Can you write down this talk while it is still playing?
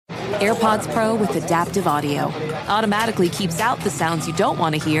AirPods Pro with adaptive audio automatically keeps out the sounds you don't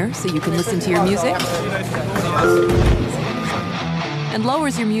want to hear so you can listen to your music, and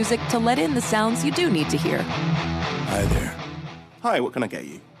lowers your music to let in the sounds you do need to hear. Hi there. Hi, what can I get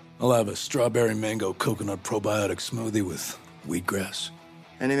you? I'll have a strawberry mango coconut probiotic smoothie with wheatgrass.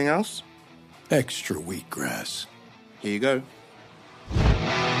 Anything else? Extra wheatgrass. Here you go.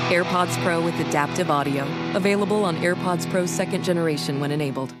 AirPods Pro with adaptive audio. Available on AirPods Pro 2nd generation when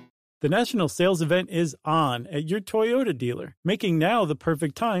enabled. The national sales event is on at your Toyota dealer, making now the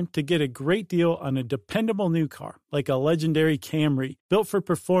perfect time to get a great deal on a dependable new car, like a legendary Camry, built for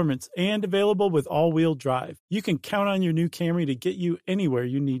performance and available with all-wheel drive. You can count on your new Camry to get you anywhere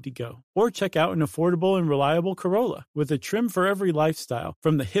you need to go. Or check out an affordable and reliable Corolla. With a trim for every lifestyle,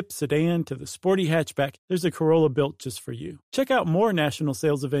 from the hip sedan to the sporty hatchback, there's a Corolla built just for you. Check out more national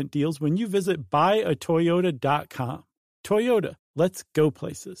sales event deals when you visit buyatoyota.com. Toyota, let's go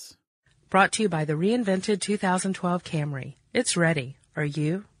places. Brought to you by the reinvented 2012 Camry. It's ready. Are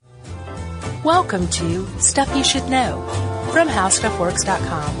you? Welcome to Stuff You Should Know from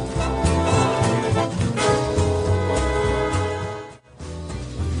HowStuffWorks.com.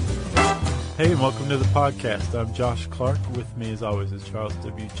 Hey, and welcome to the podcast. I'm Josh Clark. With me, as always, is Charles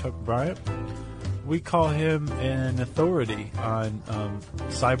W. Chuck Bryant. We call him an authority on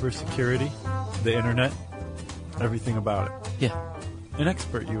cybersecurity, the internet, everything about it. Yeah. An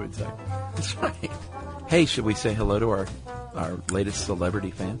expert, you would say. That's right. Hey, should we say hello to our latest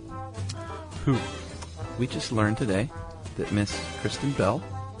celebrity fan? Who? We just learned today that Miss Kristen Bell,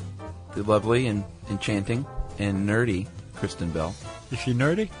 the lovely and enchanting and nerdy Kristen Bell. Is she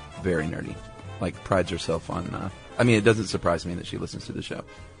nerdy? Very nerdy. Like, prides herself on... it doesn't surprise me that she listens to the show.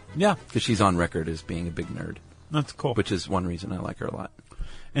 Yeah. Because she's on record as being a big nerd. That's cool. Which is one reason I like her a lot.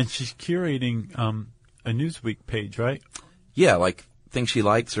 And she's curating a Newsweek page, right? Yeah, like things she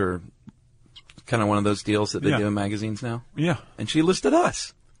likes, or kind of one of those deals that they do in magazines now. Yeah. And she listed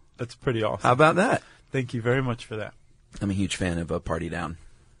us. That's pretty awesome. How about that? Thank you very much for that. I'm a huge fan of Party Down,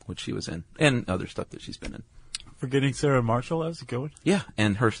 which she was in, and other stuff that she's been in. Forgetting Sarah Marshall, how's it going? Yeah,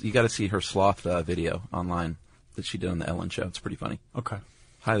 and you got to see her sloth video online that she did on the Ellen Show. It's pretty funny. Okay.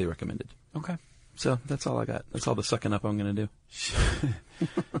 Highly recommended. Okay. So that's all I got. That's all the sucking up I'm going to do.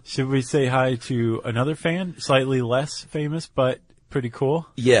 Should we say hi to another fan, slightly less famous, but pretty cool?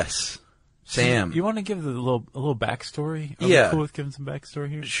 Yes. Sam. You want to give a little backstory? Are Yeah. we cool with giving some backstory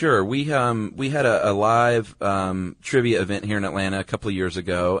here? Sure. We had a live trivia event here in Atlanta a couple of years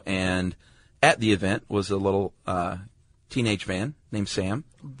ago, and at the event was a little teenage fan named Sam.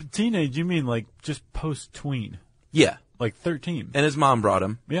 Teenage, you mean like just post-tween? Yeah. Like 13. And his mom brought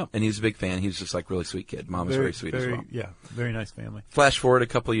him. Yeah. And he's a big fan. He was just like really sweet kid. Mom was very sweet as well. Yeah, very nice family. Flash forward a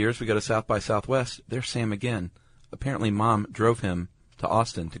couple of years, we go to South by Southwest. There's Sam again. Apparently, Mom drove him to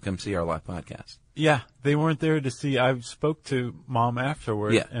Austin to come see our live podcast. Yeah, they weren't there to see. I spoke to Mom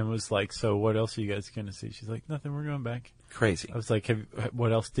afterward and was like, so what else are you guys going to see? She's like, nothing, we're going back. Crazy. I was like,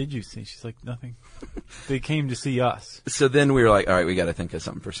 what else did you see? She's like, nothing. They came to see us. So then we were like, all right, we got to think of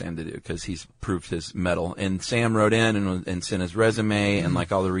something for Sam to do because he's proved his mettle. And Sam wrote in and sent his resume and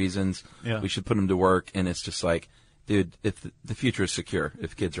like all the reasons we should put him to work. And it's just like, dude, if the future is secure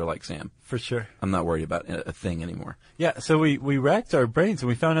if kids are like Sam. For sure. I'm not worried about a thing anymore. Yeah, so we racked our brains and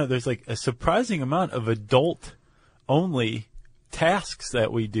we found out there's like a surprising amount of adult-only tasks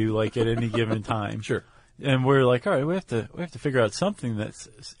that we do like at any given time. Sure. And we're like, all right, we have to figure out something that's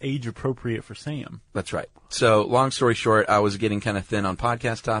age appropriate for Sam. That's right. So long story short, I was getting kind of thin on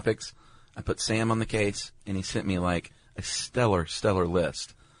podcast topics. I put Sam on the case and he sent me like a stellar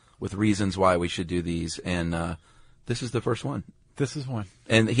list with reasons why we should do these. And this is the first one. This is one.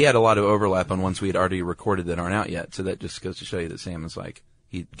 And he had a lot of overlap on ones we had already recorded that aren't out yet. So that just goes to show you that Sam is like,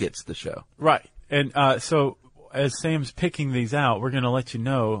 he gets the show. Right. And so as Sam's picking these out, we're going to let you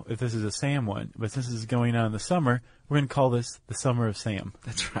know if this is a Sam one. But since this is going on in the summer, we're going to call this the Summer of Sam.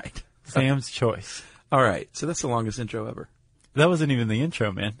 That's right. Sam's choice. All right. So that's the longest intro ever. That wasn't even the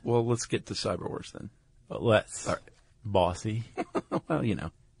intro, man. Well, let's get to Cyber Wars then. Let's. All right. Bossy. Well, you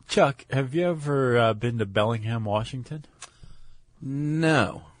know. Chuck, have you ever been to Bellingham, Washington?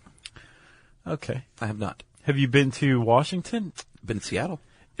 No. Okay. I have not. Have you been to Washington? Been to Seattle.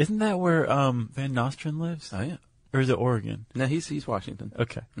 Isn't that where Van Nostrand lives? Oh, yeah. Or is it Oregon? No, he's Washington.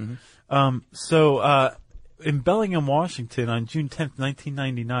 Okay. Mm-hmm. So in Bellingham, Washington, on June 10th,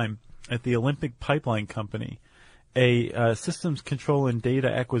 1999, at the Olympic Pipeline Company, a systems control and data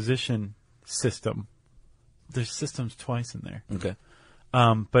acquisition system. There's systems twice in there. Okay.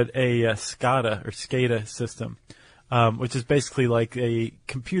 But a SCADA system, which is basically like a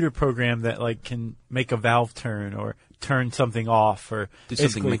computer program that like can make a valve turn or turn something off or do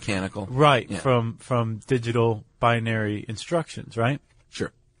something mechanical. Right, yeah. from digital binary instructions, right?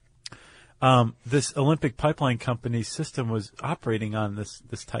 Sure. This Olympic Pipeline Company system was operating on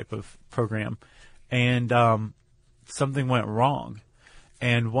this type of program, and something went wrong,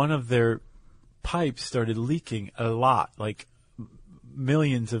 and one of their pipes started leaking a lot, like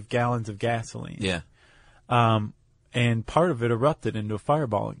millions of gallons of gasoline. Yeah. And part of it erupted into a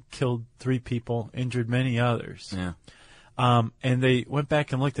fireball and killed 3 people, injured many others. Yeah. And they went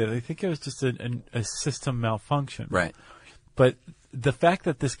back and looked at it. They think it was just a system malfunction. Right. But the fact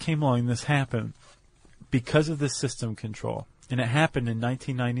that this came along, this happened because of the system control. And it happened in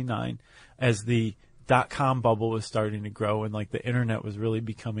 1999 as the .com bubble was starting to grow and like the internet was really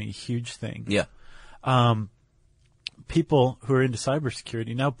becoming a huge thing. Yeah. People who are into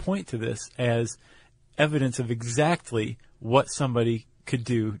cybersecurity now point to this as evidence of exactly what somebody could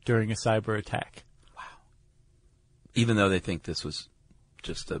do during a cyber attack. Wow. Even though they think this was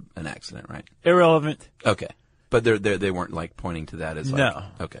just an accident, right? Irrelevant. Okay. But they weren't like pointing to that as like, no.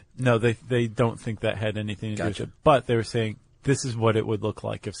 Okay. No, they don't think that had anything to do with Gotcha. it. But they were saying this is what it would look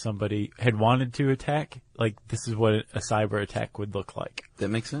like if somebody had wanted to attack. Like this is what a cyber attack would look like. That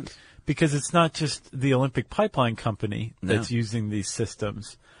makes sense. Because it's not just the Olympic Pipeline Company that's using these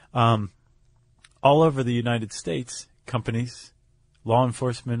systems. All over the United States, companies, law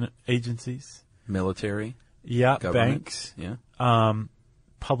enforcement agencies, military, government, banks,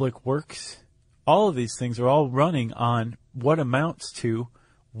 public works, all of these things are all running on what amounts to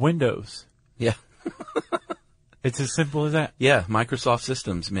Windows. Yeah. It's as simple as that. Yeah, Microsoft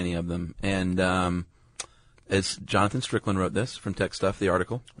systems, many of them. And as Jonathan Strickland wrote this from Tech Stuff, the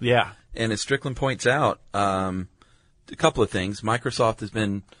article. Yeah. And as Strickland points out, a couple of things. Microsoft has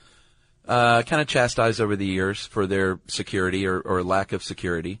been kind of chastised over the years for their security or lack of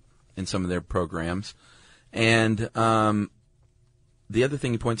security in some of their programs. And the other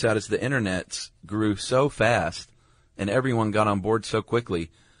thing he points out is the Internet grew so fast and everyone got on board so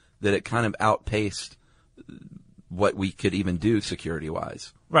quickly that it kind of outpaced what we could even do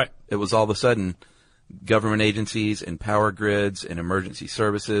security-wise. Right. It was all of a sudden government agencies and power grids and emergency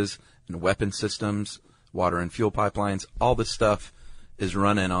services and weapon systems, water and fuel pipelines, all this stuff is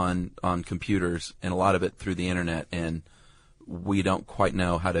running on computers, and a lot of it through the Internet, and we don't quite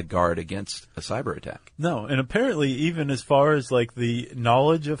know how to guard against a cyber attack. No, and apparently even as far as like the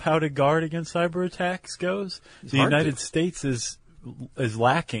knowledge of how to guard against cyber attacks goes, the United States is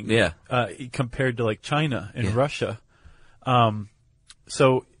lacking compared to like China and Russia.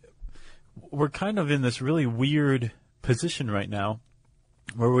 So we're kind of in this really weird position right now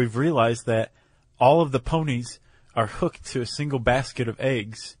where we've realized that all of the ponies are hooked to a single basket of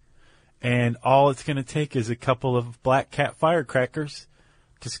eggs, and all it's going to take is a couple of Black Cat firecrackers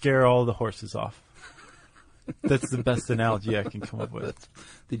to scare all the horses off. That's the best analogy I can come up with.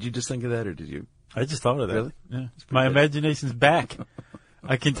 Did you just think of that, or did you? I just thought of that. Really? Yeah. My imagination's back.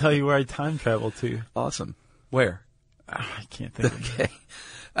 I can tell you where I time traveled to. Awesome. Where? I can't think of it. Okay.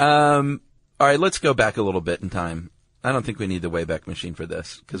 All right, let's go back a little bit in time. I don't think we need the Wayback Machine for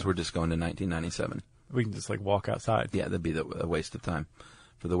this, because we're just going to 1997. We can just like walk outside. Yeah, that'd be a waste of time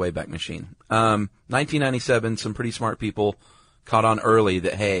for the Wayback Machine. 1997, some pretty smart people caught on early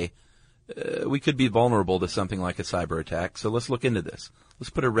that, hey, we could be vulnerable to something like a cyber attack, so let's look into this. Let's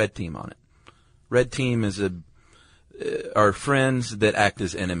put a red team on it. Red team is are friends that act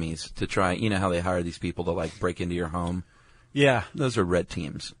as enemies to try, you know how they hire these people to like break into your home? Yeah. Those are red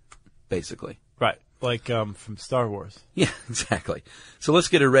teams, basically. Right. Like from Star Wars. Yeah, exactly. So let's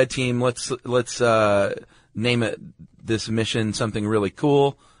get a red team. Let's name it this mission something really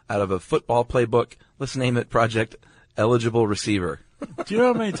cool out of a football playbook. Let's name it Project Eligible Receiver. Do you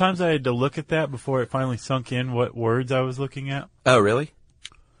know how many times I had to look at that before it finally sunk in what words I was looking at? Oh, really?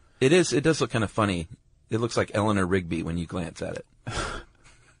 It does look kind of funny. It looks like Eleanor Rigby when you glance at it.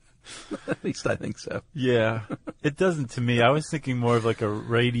 At least I think so. Yeah. It doesn't to me. I was thinking more of like a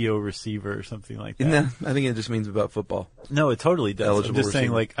radio receiver or something like that. No, I think it just means about football. No, it totally does. Eligible I'm just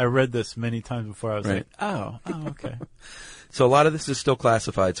saying, receiver. like, I read this many times before I was Right. like, oh, okay. So a lot of this is still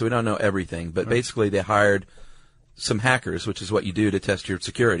classified, so we don't know everything. But basically they hired some hackers, which is what you do to test your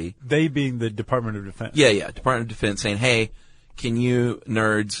security. They being the Department of Defense. Yeah. Department of Defense saying, hey, can you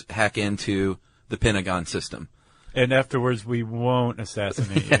nerds hack into the Pentagon system? And afterwards, we won't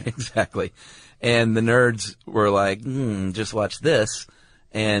assassinate you. Exactly. And the nerds were like, just watch this.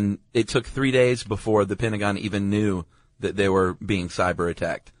 And it took 3 days before the Pentagon even knew that they were being cyber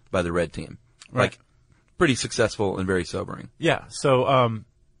attacked by the red team. Right. Like, pretty successful and very sobering. Yeah. So,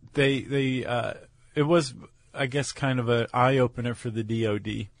 it was, I guess, kind of an eye-opener for the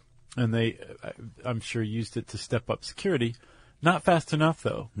DOD. and they, I'm sure, used it to step up security. Not fast enough,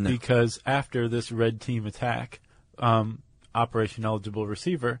 though, because after this red team attack, Operation Eligible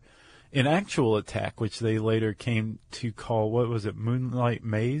Receiver, an actual attack, which they later came to call, what was it, Moonlight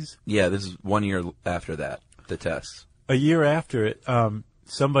Maze? Yeah, this is 1 year after that, the tests. A year after it,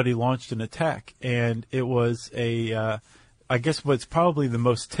 somebody launched an attack, and it was I guess what's probably the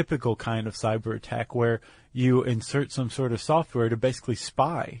most typical kind of cyber attack, where you insert some sort of software to basically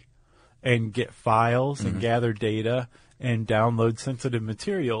spy and get files and gather data and download sensitive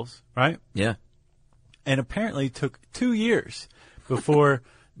materials, right? Yeah. And apparently it took 2 years before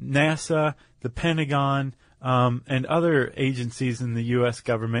NASA, the Pentagon, and other agencies in the U.S.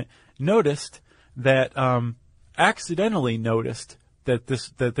 government accidentally noticed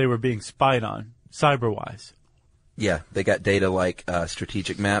that they were being spied on, cyber-wise. Yeah, they got data like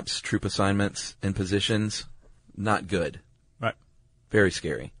strategic maps, troop assignments, and positions. Not good. Right. Very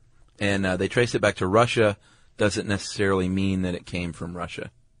scary. And they traced it back to Russia. Doesn't necessarily mean that it came from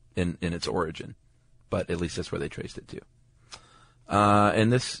Russia in its origin. But at least that's where they traced it to.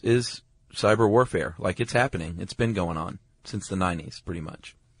 And this is cyber warfare. Like, it's happening. It's been going on since the 90s, pretty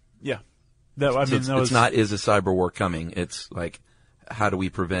much. Yeah. It's not, is a cyber war coming? It's like, how do we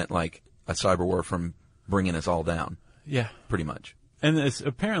prevent, like, a cyber war from bringing us all down? Yeah. Pretty much. And it's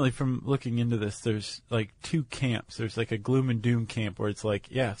apparently, from looking into this, there's like two camps. There's like a gloom and doom camp where it's like,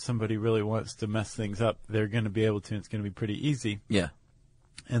 yeah, if somebody really wants to mess things up, they're going to be able to, and it's going to be pretty easy. Yeah.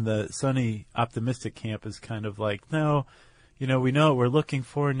 And the sunny, optimistic camp is kind of like, no, we know what we're looking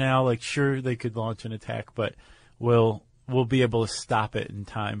for now. Like, sure, they could launch an attack, but we'll be able to stop it in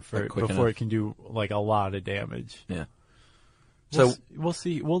time before it can do like a lot of damage. Yeah. So we'll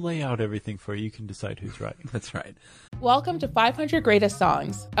see. We'll lay out everything for you. You can decide who's right. That's right. Welcome to 500 Greatest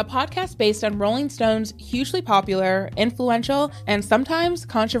Songs, a podcast based on Rolling Stone's hugely popular, influential, and sometimes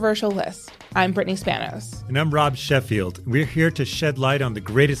controversial list. I'm Brittany Spanos. And I'm Rob Sheffield. We're here to shed light on the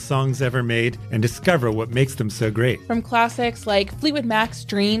greatest songs ever made and discover what makes them so great. From classics like Fleetwood Mac's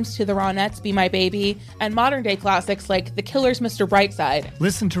Dreams to the Ronettes' Be My Baby, and modern-day classics like The Killer's Mr. Brightside.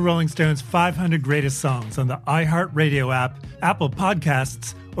 Listen to Rolling Stone's 500 Greatest Songs on the iHeartRadio app, Apple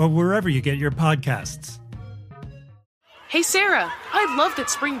Podcasts, or wherever you get your podcasts. Hey Sarah, I love that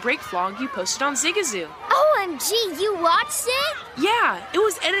spring break vlog you posted on Zigazoo. OMG, you watched it? Yeah, it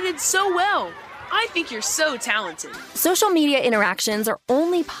was edited so well. I think you're so talented. Social media interactions are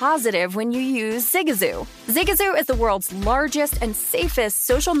only positive when you use Zigazoo. Zigazoo is the world's largest and safest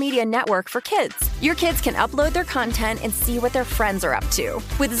social media network for kids. Your kids can upload their content and see what their friends are up to.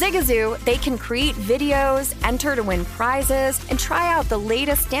 With Zigazoo, they can create videos, enter to win prizes, and try out the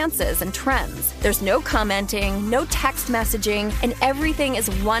latest dances and trends. There's no commenting, no text messaging, and everything is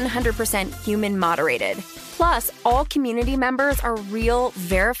 100% human moderated. Plus, all community members are real,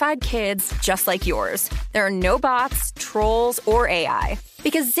 verified kids just like yours. There are no bots, trolls, or AI.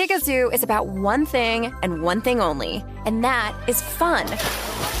 Because Zigazoo is about one thing and one thing only, and that is fun.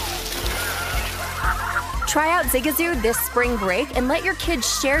 Try out Zigazoo this spring break and let your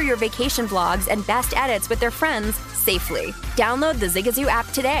kids share your vacation vlogs and best edits with their friends safely. Download the Zigazoo app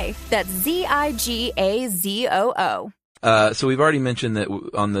today. That's Zigazoo. So we've already mentioned that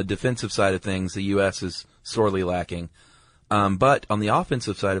on the defensive side of things, the U.S. is sorely lacking. But on the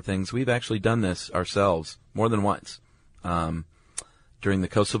offensive side of things, we've actually done this ourselves more than once. During the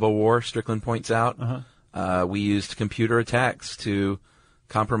Kosovo War, Strickland points out, we used computer attacks to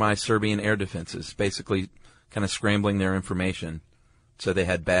compromise Serbian air defenses, basically kind of scrambling their information so they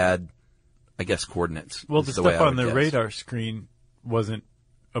had bad, I guess, coordinates. Well, the stuff on the radar screen wasn't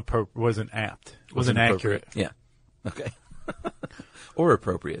apt. Wasn't accurate. Yeah. Okay. Or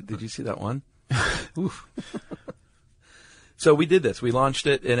appropriate. Did you see that one? Oof. So we did this. We launched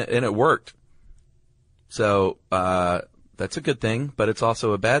it, and it worked. So that's a good thing, but it's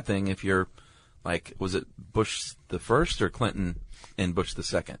also a bad thing if you're like, was it Bush the first or Clinton and Bush the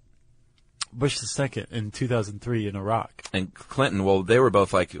second? Bush the second in 2003 in Iraq. And Clinton, well, they were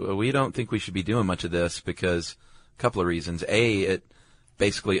both like, well, we don't think we should be doing much of this because a couple of reasons. A, it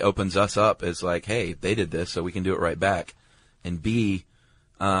basically opens us up as like, hey, they did this, so we can do it right back. And B,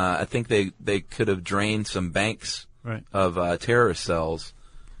 I think they could have drained some banks of terrorist cells,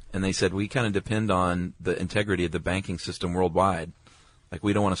 and they said we kind of depend on the integrity of the banking system worldwide. Like,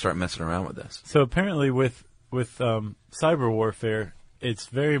 we don't want to start messing around with this. So apparently with cyber warfare, it's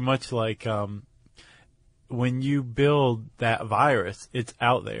very much like when you build that virus, it's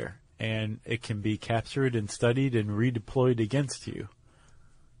out there, and it can be captured and studied and redeployed against you.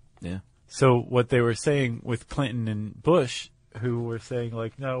 Yeah. So what they were saying with Clinton and Bush, who were saying,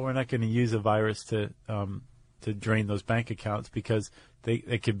 like, no, we're not going to use a virus to to drain those bank accounts because they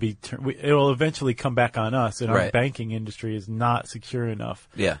could be. It'll eventually come back on us, and our banking industry is not secure enough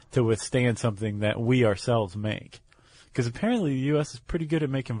to withstand something that we ourselves make. Because apparently the U.S. is pretty good at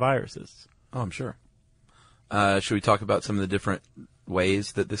making viruses. Oh, I'm sure. Should we talk about some of the different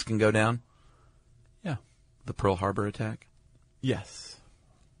ways that this can go down? Yeah. The Pearl Harbor attack? Yes.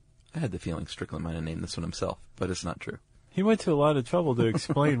 I had the feeling Strickland might have named this one himself, but it's not true. He went to a lot of trouble to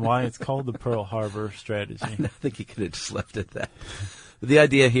explain why it's called the Pearl Harbor strategy. I think he could have just left it that. But the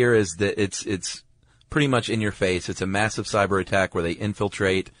idea here is that it's pretty much in your face. It's a massive cyber attack where they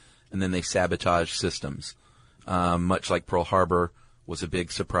infiltrate and then they sabotage systems. Much like Pearl Harbor was a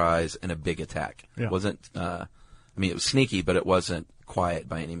big surprise and a big attack. Yeah. It wasn't, it was sneaky, but it wasn't quiet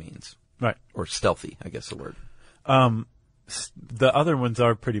by any means. Right. Or stealthy, I guess the word. The other ones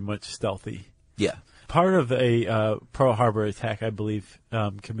are pretty much stealthy. Yeah. Part of a Pearl Harbor attack, I believe,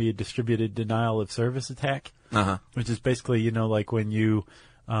 can be a distributed denial of service attack, which is basically, like when you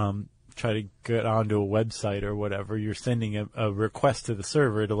try to get onto a website or whatever, you're sending a request to the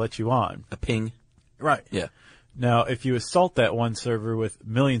server to let you on. A ping. Right. Yeah. Now, if you assault that one server with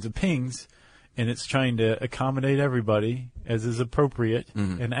millions of pings and it's trying to accommodate everybody as is appropriate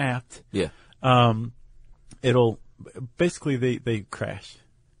and apt, it'll basically they crash.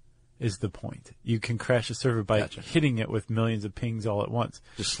 Is the point. You can crash a server by hitting it with millions of pings all at once.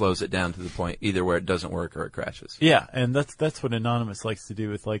 Just slows it down to the point either where it doesn't work or it crashes. Yeah, and that's what Anonymous likes to do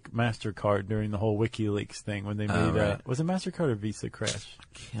with like MasterCard during the whole WikiLeaks thing when they made was it MasterCard or Visa crash? I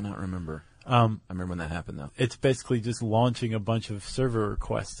cannot remember. I remember when that happened though. It's basically just launching a bunch of server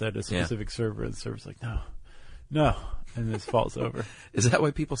requests at a specific server, and the server's like, no, and this falls over. Is that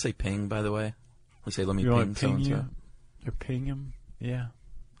why people say ping, by the way? They say, let me ping so-and-so. Or ping him, yeah.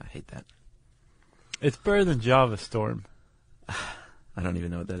 I hate that. It's better than JavaStorm. I don't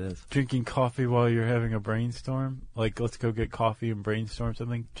even know what that is. Drinking coffee while you're having a brainstorm? Like, let's go get coffee and brainstorm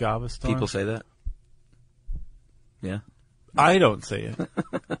something? JavaStorm? People say that? Yeah? I don't say it.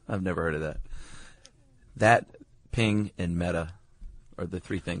 I've never heard of that. That, ping, and meta are the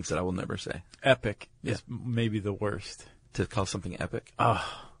three things that I will never say. Epic is maybe the worst. To call something epic?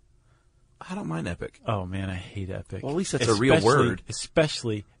 Oh. I don't mind epic. Oh, man, I hate epic. Well, at least that's a real word.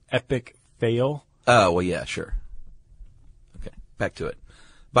 Especially epic fail. Oh, well, yeah, sure. Okay, back to it.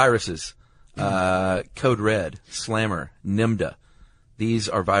 Viruses. Code Red, Slammer, Nimda. These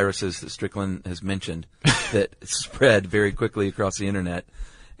are viruses that Strickland has mentioned that spread very quickly across the internet.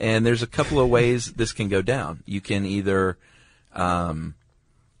 And there's a couple of ways this can go down. You can either, you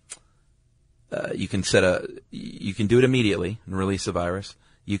can do it immediately and release a virus.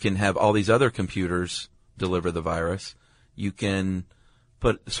 You can have all these other computers deliver the virus. You can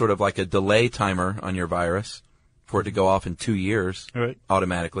put sort of like a delay timer on your virus for it to go off in 2 years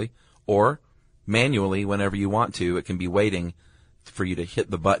automatically. Or manually, whenever you want to, it can be waiting for you to hit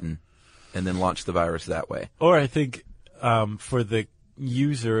the button and then launch the virus that way. Or I think for the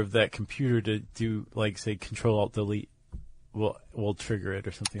user of that computer to do, like, say, Control-Alt-Delete will trigger it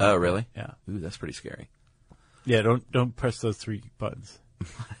or something. Oh, really? Yeah. Ooh, that's pretty scary. Yeah, don't press those 3 buttons.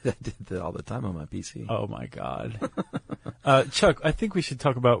 I did that all the time on my PC. Oh, my God. Chuck, I think we should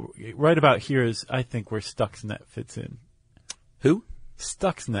talk about, right about here is, I think, where Stuxnet fits in. Who?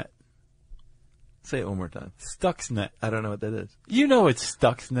 Stuxnet. Say it one more time. Stuxnet. I don't know what that is. You know what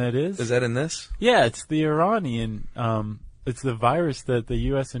Stuxnet is. Is that in this? Yeah, it's the Iranian, it's the virus that the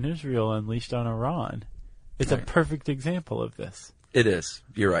U.S. and Israel unleashed on Iran. It's a perfect example of this. It is.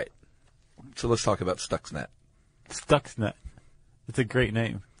 You're right. So let's talk about Stuxnet. Stuxnet. It's a great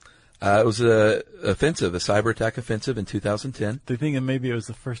name. It was a cyber attack offensive in 2010. They think that maybe it was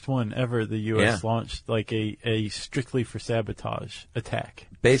the first one ever the U.S. launched, like a strictly for sabotage attack.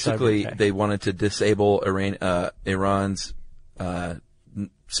 Basically, they wanted to disable Iran's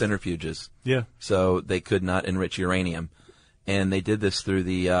centrifuges. Yeah. So they could not enrich uranium. And they did this through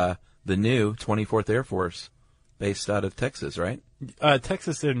the new 24th Air Force based out of Texas, right?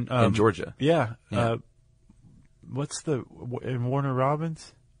 Texas and Georgia. Yeah. What's in Warner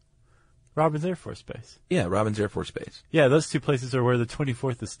Robins? Robbins Air Force Base. Yeah, Robbins Air Force Base. Yeah, those two places are where the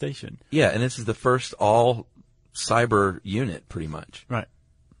 24th is stationed. Yeah, and this is the first all cyber unit, pretty much. Right.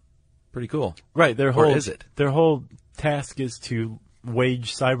 Pretty cool. Right. Or is it? Their whole task is to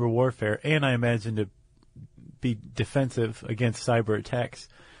wage cyber warfare, and I imagine to be defensive against cyber attacks.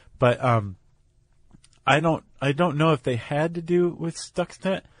 But I don't know if they had to do with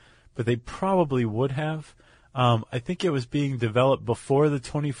Stuxnet, but they probably would have. I think it was being developed before the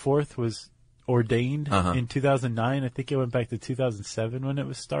 24th was ordained in 2009. I think it went back to 2007 when it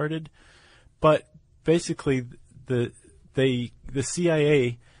was started. But basically, the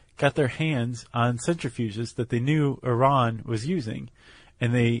CIA got their hands on centrifuges that they knew Iran was using.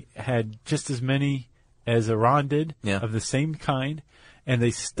 And they had just as many as Iran did of the same kind. And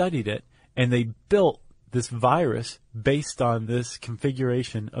they studied it. And they built this virus based on this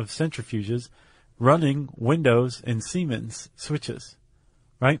configuration of centrifuges running Windows and Siemens switches.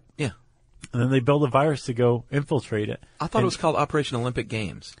 Right? Yeah. And then they built a virus to go infiltrate it. I thought it was called Operation Olympic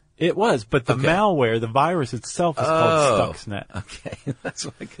Games. It was, but the malware, the virus itself is called Stuxnet. Okay, that's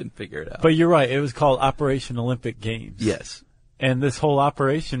why I couldn't figure it out. But you're right, it was called Operation Olympic Games. Yes. And this whole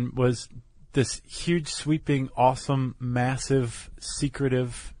operation was this huge, sweeping, awesome, massive,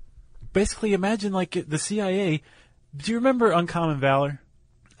 secretive, basically imagine like the CIA. Do you remember Uncommon Valor?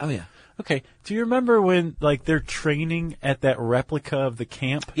 Oh, yeah. Okay. Do you remember when like they're training at that replica of the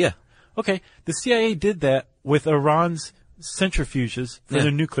camp? Yeah. Okay. The CIA did that with Iran's centrifuges for their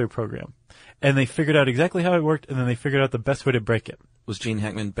nuclear program. And they figured out exactly how it worked, and then they figured out the best way to break it. Was Gene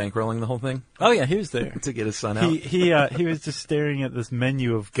Hackman bankrolling the whole thing? Oh, yeah, he was there. To get his son out? He was just staring at this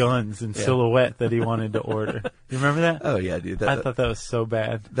menu of guns in silhouette that he wanted to order. You remember that? Oh, yeah, dude. I thought that was so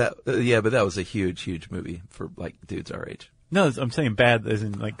bad. Yeah, but that was a huge, huge movie for, like, dudes our age. No, I'm saying bad as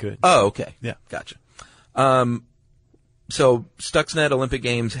in, like, good. Oh, okay. Yeah. Gotcha. So Stuxnet Olympic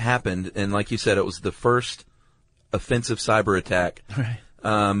Games happened, and like you said, it was the first offensive cyber attack.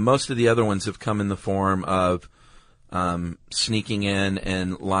 Right. Most of the other ones have come in the form of sneaking in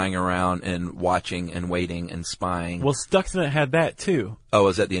and lying around and watching and waiting and spying. Well, Stuxnet had that too. Oh,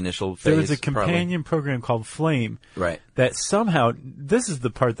 was that the initial phase? There was a companion program called Flame. Right. That somehow, this is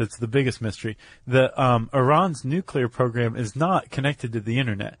the part that's the biggest mystery. Iran's nuclear program is not connected to the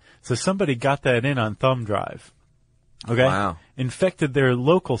internet. So somebody got that in on thumb drive. Okay? Wow. Infected their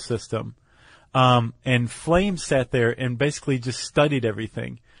local system. And Flame sat there and basically just studied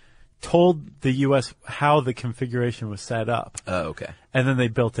everything. Told the U.S. how the configuration was set up. Oh, okay. And then they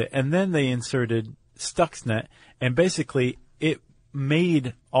built it. And then they inserted Stuxnet. And basically, it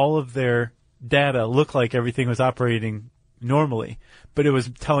made all of their data look like everything was operating normally. But it was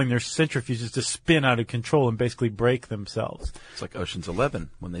telling their centrifuges to spin out of control and basically break themselves. It's like Ocean's 11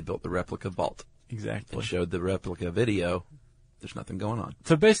 when they built the replica vault. Exactly. It showed the replica video. There's nothing going on.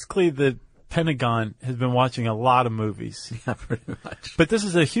 So basically, the Pentagon has been watching a lot of movies. Yeah, pretty much. But this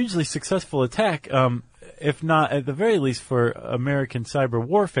is a hugely successful attack, if not at the very least for American cyber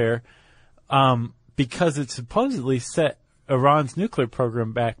warfare, because it supposedly set Iran's nuclear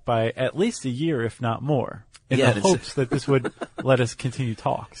program back by at least a year, if not more, in the hopes that this would let us continue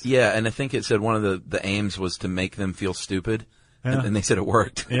talks. Yeah, and I think it said one of the aims was to make them feel stupid, and they said it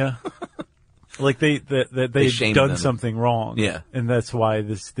worked. Yeah. Like they'd done something wrong. Yeah. And that's why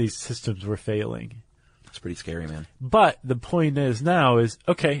these systems were failing. It's pretty scary, man. But the point is now is,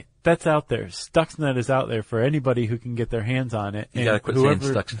 okay, that's out there. Stuxnet is out there for anybody who can get their hands on it. You gotta quit saying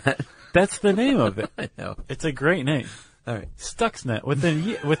Stuxnet. That's the name of it. I know. It's a great name. All right. Stuxnet with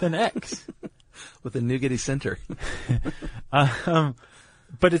an X. With a nougaty center.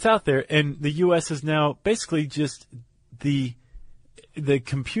 But it's out there, and the U.S. is now basically just the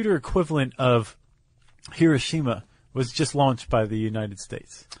computer equivalent of Hiroshima was just launched by the United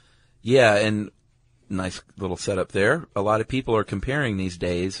States. Yeah, and nice little setup there. A lot of people are comparing these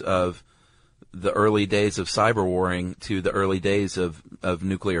days of the early days of cyber warring to the early days of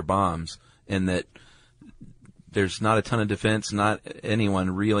nuclear bombs, and that there's not a ton of defense. Not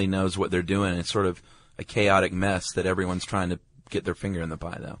anyone really knows what they're doing. It's sort of a chaotic mess that everyone's trying to get their finger in the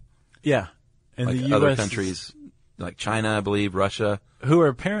pie, though. Yeah. And like the other US countries, like China, I believe, Russia, who are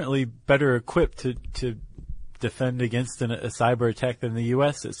apparently better equipped to defend against a cyber attack than the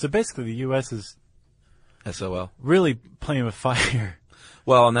U.S. is. So basically the U.S. is SOL. Really playing with fire.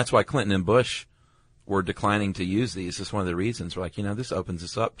 Well, and that's why Clinton and Bush were declining to use these. It's one of the reasons. We're like, this opens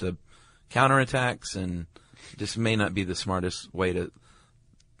us up to counterattacks, and this may not be the smartest way to,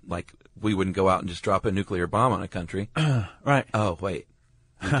 like, we wouldn't go out and just drop a nuclear bomb on a country. Right. Oh, wait.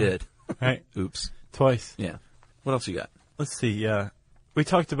 We did. Right. Oops. Twice. Yeah. What else you got? Let's see. We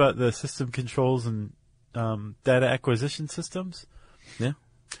talked about the system controls and data acquisition systems. Yeah.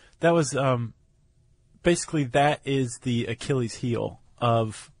 That was basically that is the Achilles heel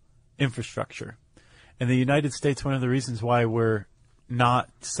of infrastructure. And the United States, one of the reasons why we're not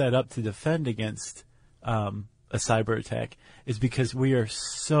set up to defend against a cyber attack is because we are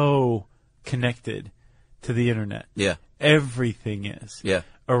so connected to the internet. Yeah. Everything is. Yeah.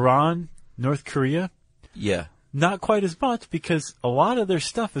 Iran, North Korea. Yeah. Not quite as much because a lot of their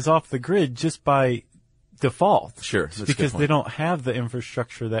stuff is off the grid just by default. Sure. That's because they don't have the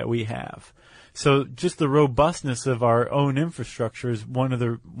infrastructure that we have. So just the robustness of our own infrastructure is one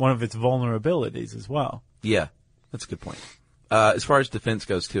of its vulnerabilities as well. Yeah. That's a good point. As far as defense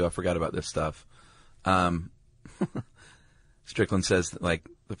goes, too, I forgot about this stuff. Strickland says that, like,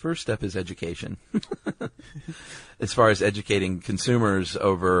 the first step is education. As far as educating consumers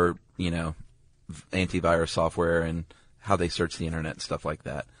over, antivirus software and how they search the internet and stuff like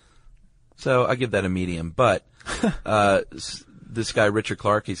that. So I give that a medium. But this guy, Richard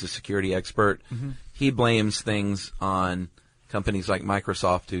Clark, he's a security expert. Mm-hmm. He blames things on companies like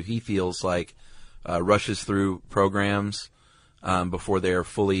Microsoft, who he feels like rushes through programs before they're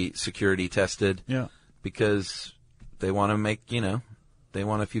fully security tested. Yeah. Because they want to make, they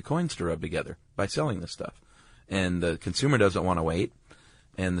want a few coins to rub together by selling this stuff. And the consumer doesn't want to wait.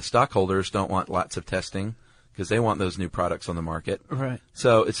 And the stockholders don't want lots of testing because they want those new products on the market. Right.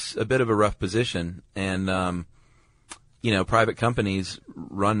 So it's a bit of a rough position. And, private companies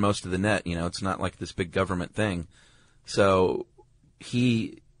run most of the net. It's not like this big government thing. So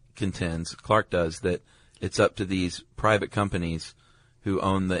he contends, Clark does, that it's up to these private companies who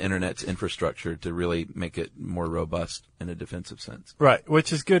own the Internet's infrastructure to really make it more robust in a defensive sense. Right,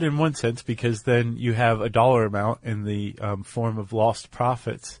 which is good in one sense because then you have a dollar amount in the form of lost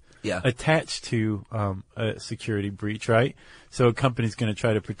profits attached to a security breach, right? So a company's going to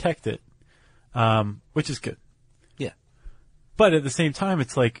try to protect it, which is good. Yeah. But at the same time,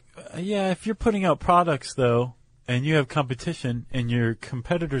 it's like, if you're putting out products, though, and you have competition and your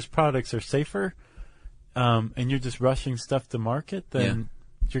competitors' products are safer, and you're just rushing stuff to market, then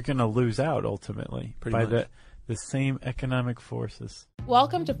you're going to lose out ultimately by the same economic forces.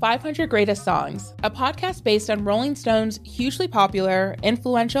 Welcome to 500 Greatest Songs, a podcast based on Rolling Stone's hugely popular,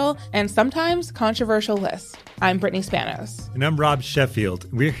 influential, and sometimes controversial list. I'm Brittany Spanos. And I'm Rob Sheffield.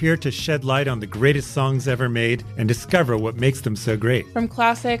 We're here to shed light on the greatest songs ever made and discover what makes them so great. From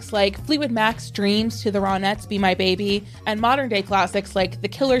classics like Fleetwood Mac's Dreams to the Ronettes' Be My Baby, and modern-day classics like The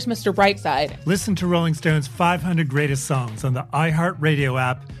Killer's Mr. Brightside. Listen to Rolling Stone's 500 Greatest Songs on the iHeartRadio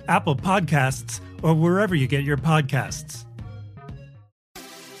app, Apple Podcasts, or wherever you get your podcasts.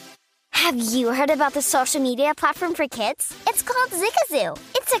 Have you heard about the social media platform for kids? It's called Zigazoo.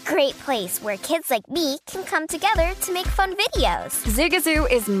 It's a great place where kids like me can come together to make fun videos. Zigazoo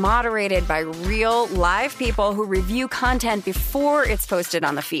is moderated by real, live people who review content before it's posted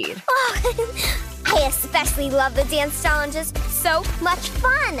on the feed. Oh, I especially love the dance challenges. So much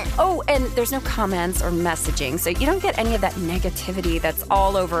fun. Oh, and there's no comments or messaging, so you don't get any of that negativity that's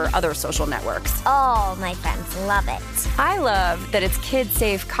all over other social networks. Oh, my friends love it. I love that it's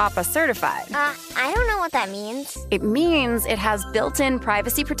kid-safe COPPA certified. I don't know what that means. It means it has built-in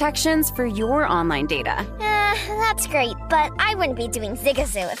privacy protections for your online data. That's great, but I wouldn't be doing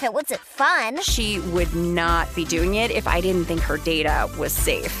Zigazoo if it wasn't fun. She would not be doing it if I didn't think her data was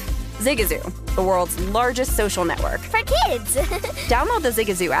safe. Zigazoo, the world's largest social network. For kids! Download the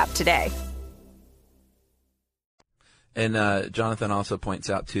Zigazoo app today. And Jonathan also points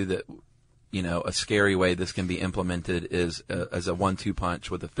out, too, that, a scary way this can be implemented is as a 1-2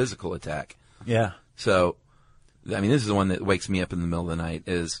 punch with a physical attack. Yeah. So, this is the one that wakes me up in the middle of the night,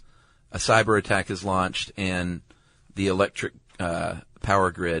 is a cyber attack is launched and the electric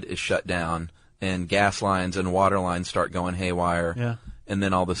power grid is shut down and gas lines and water lines start going haywire. Yeah. And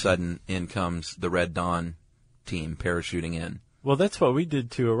then all of a sudden, in comes the Red Dawn team parachuting in. Well, that's what we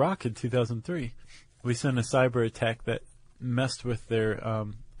did to Iraq in 2003. We sent a cyber attack that messed with their,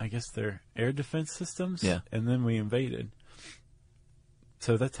 their air defense systems. Yeah. And then we invaded.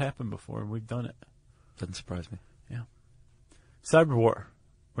 So that's happened before, and we've done it. Doesn't surprise me. Yeah. Cyber war.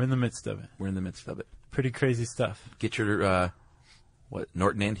 We're in the midst of it. We're in the midst of it. Pretty crazy stuff. Get your,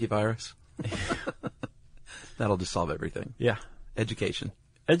 Norton antivirus? That'll just solve everything. Yeah. Education.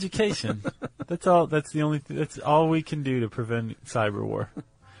 That's all. That's the only. That's all we can do to prevent cyber war.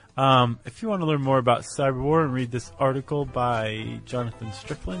 If you want to learn more about cyber war and read this article by Jonathan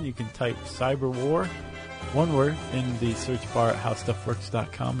Strickland, you can type cyber war, one word, in the search bar at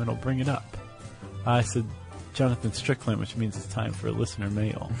howstuffworks.com and it'll bring it up. I said Jonathan Strickland, which means it's time for a listener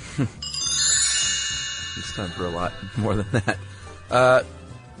mail. It's time for a lot more than that.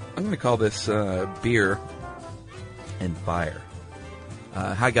 I'm going to call this Beer and Fire.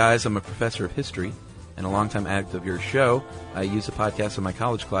 Hi, guys. I'm a professor of history and a longtime addict of your show. I use the podcast in my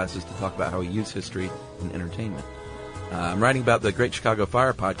college classes to talk about how we use history in entertainment. I'm writing about the Great Chicago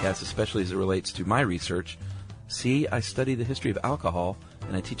Fire podcast, especially as it relates to my research. See, I study the history of alcohol,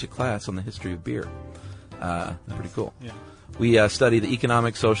 and I teach a class on the history of beer. Pretty cool. Yeah. We study the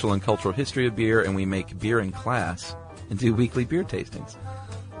economic, social, and cultural history of beer, and we make beer in class and do weekly beer tastings.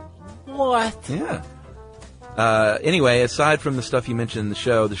 What? Yeah. Anyway, aside from the stuff you mentioned in the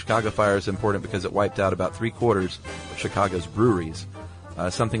show, the Chicago Fire is important because it wiped out about 3/4 of Chicago's breweries.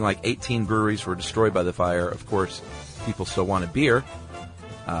 Something like 18 breweries were destroyed by the fire. Of course, people still wanted beer.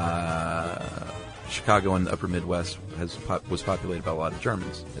 Chicago and the upper Midwest was populated by a lot of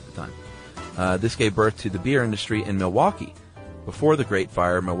Germans at the time. This gave birth to the beer industry in Milwaukee. Before the Great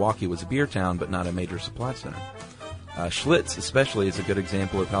Fire, Milwaukee was a beer town, but not a major supply center. Schlitz, especially, is a good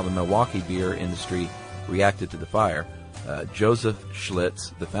example of how the Milwaukee beer industry reacted to the fire. Joseph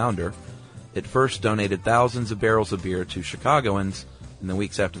Schlitz, the founder, at first donated thousands of barrels of beer to Chicagoans in the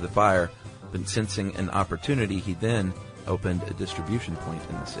weeks after the fire, but sensing an opportunity, he then opened a distribution point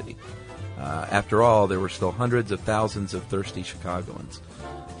in the city. After all, there were still hundreds of thousands of thirsty Chicagoans.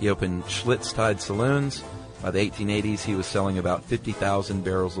 He opened Schlitz-Tide saloons. By the 1880s, he was selling about 50,000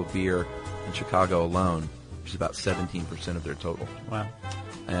 barrels of beer in Chicago alone, which is about 17% of their total. Wow.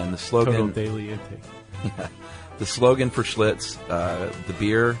 And the slogan... Total daily intake. Yeah. The slogan for Schlitz, the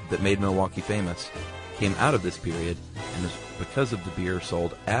beer that made Milwaukee famous, came out of this period and is because of the beer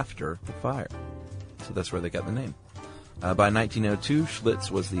sold after the fire. So that's where they got the name. By 1902,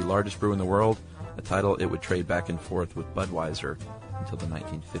 Schlitz was the largest brew in the world, a title it would trade back and forth with Budweiser until the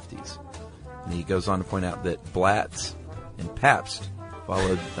 1950s. And he goes on to point out that Blatz and Pabst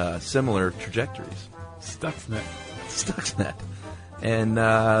followed similar trajectories. Stuxnet. And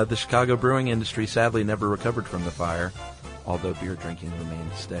the Chicago brewing industry sadly never recovered from the fire, although beer drinking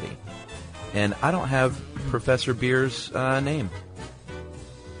remained steady. And I don't have Professor Beer's name,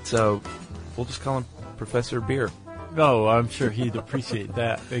 so we'll just call him Professor Beer. Oh, I'm sure he'd appreciate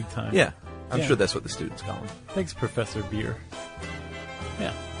that big time. Yeah, I'm sure that's what the students call him. Thanks, Professor Beer.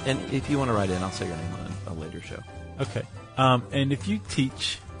 Yeah, and if you want to write in, I'll say your name on a later show. Okay. And if you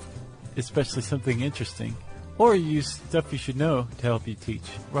teach, especially something interesting, or you use stuff you should know to help you teach,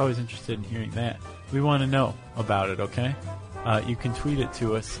 we're always interested in hearing that. We want to know about it, okay? You can tweet it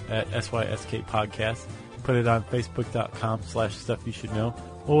to us at SYSK Podcast, put it on Facebook.com/StuffYouShouldKnow,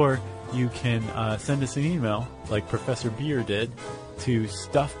 or you can send us an email, like Professor Beer did, to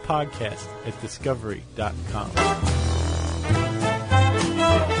stuffpodcast@discovery.com.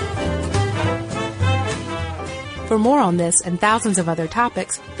 For more on this and thousands of other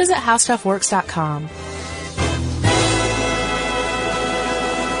topics, visit HowStuffWorks.com.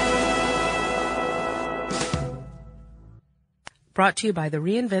 Brought to you by the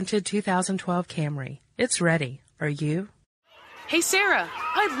reinvented 2012 Camry. It's ready. Are you? Hey, Sarah,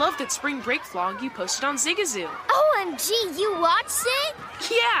 I love that spring break vlog you posted on Zigazoo. OMG, you watched it?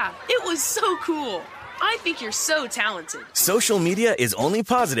 Yeah, it was so cool. I think you're so talented. Social media is only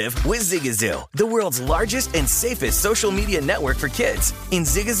positive with Zigazoo, the world's largest and safest social media network for kids. In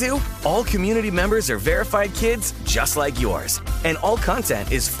Zigazoo, all community members are verified kids just like yours, and all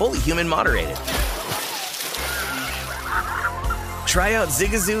content is fully human moderated. Try out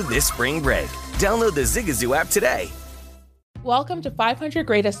Zigazoo this spring break. Download the Zigazoo app today. Welcome to 500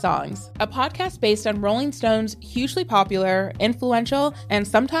 Greatest Songs, a podcast based on Rolling Stone's hugely popular, influential, and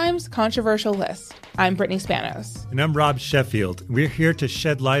sometimes controversial list. I'm Brittany Spanos. And I'm Rob Sheffield. We're here to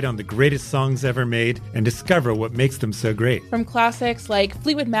shed light on the greatest songs ever made and discover what makes them so great. From classics like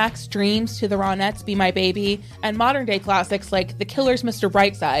Fleetwood Mac's Dreams to the Ronettes' Be My Baby, and modern-day classics like The Killer's Mr.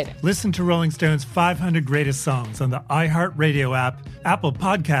 Brightside. Listen to Rolling Stone's 500 Greatest Songs on the iHeartRadio app, Apple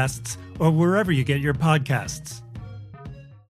Podcasts, or wherever you get your podcasts.